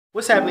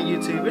What's happening,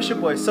 YouTube? It's your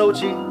boy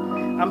Sochi.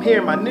 I'm here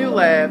in my new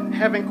lab.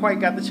 Haven't quite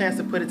got the chance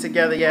to put it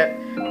together yet,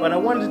 but I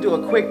wanted to do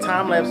a quick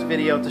time-lapse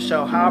video to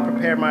show how I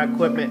prepare my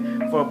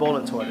equipment for a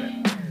bowling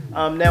tournament.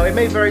 Now, it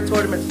may vary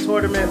tournament to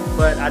tournament,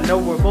 but I know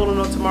we're bowling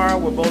on tomorrow.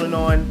 We're bowling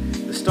on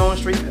the Stone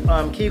Street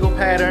Kegel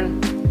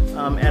pattern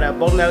at a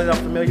bowling alley that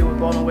I'm familiar with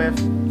bowling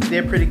with.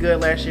 Did pretty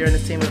good last year in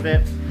this team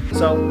event.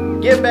 So,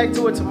 get back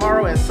to it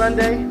tomorrow and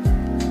Sunday.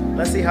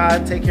 Let's see how I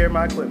take care of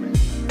my equipment.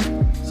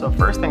 So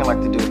first thing I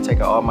like to do is take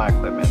out all my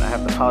equipment. I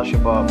have the polish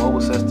your ball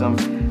mobile system,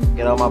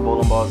 get all my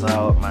bowling balls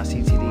out, my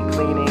CTD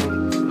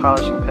cleaning,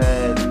 polishing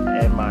pad,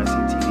 and my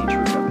CTD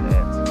true cut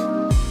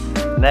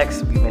pads.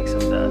 Next, we make some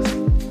dust.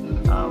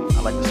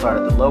 I like to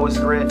start at the lowest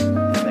grit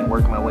and then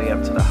work my way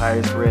up to the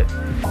highest grit,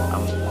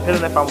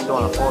 depending if I'm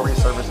doing a full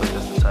resurface or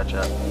just a touch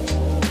up.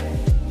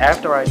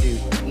 After I do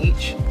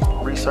each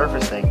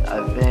resurfacing, I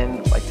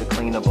then like to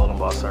clean the bowling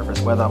ball surface,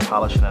 whether I'm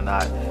polishing or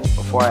not.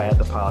 Before I add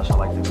the polish, I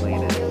like to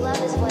clean it.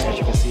 As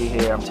you can see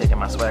here, I'm taking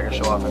my swagger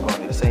show off and going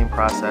through the same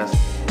process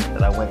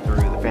that I went through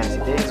the Fantasy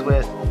Days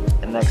with.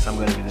 And next, I'm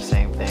going to do the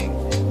same thing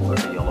with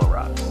the yellow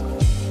rocks.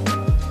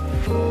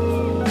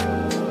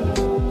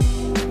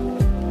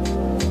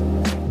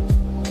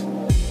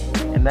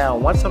 And now,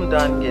 once I'm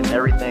done getting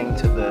everything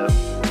to the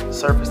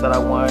surface that I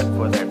want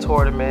for their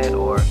tournament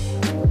or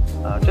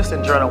just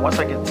in general, once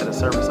I get to the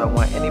surface I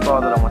want, any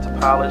ball that I want to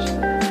polish,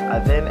 I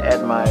then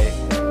add my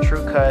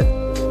True Cut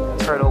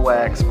Turtle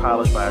Wax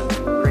polish by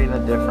creating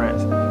a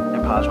difference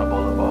and polish my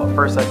bowling ball.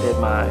 First I did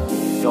my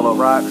yellow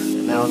rocks,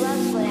 and now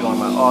I'm doing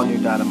my all new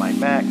Dynamite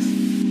Max,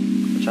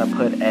 which I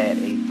put at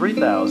a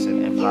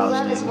 3000 and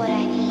polished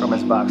it from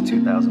its box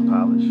 2000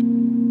 polish.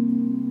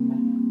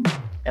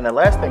 And the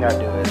last thing I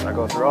do is I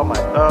go through all my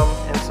thumb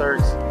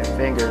inserts and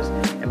fingers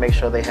and make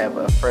sure they have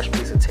a fresh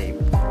piece of tape,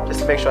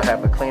 just to make sure I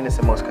have the cleanest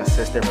and most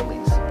consistent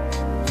release.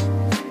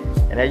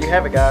 And there you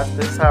have it, guys.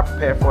 This is how I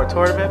prepare for a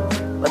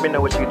tournament. Let me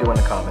know what you do in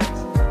the comments.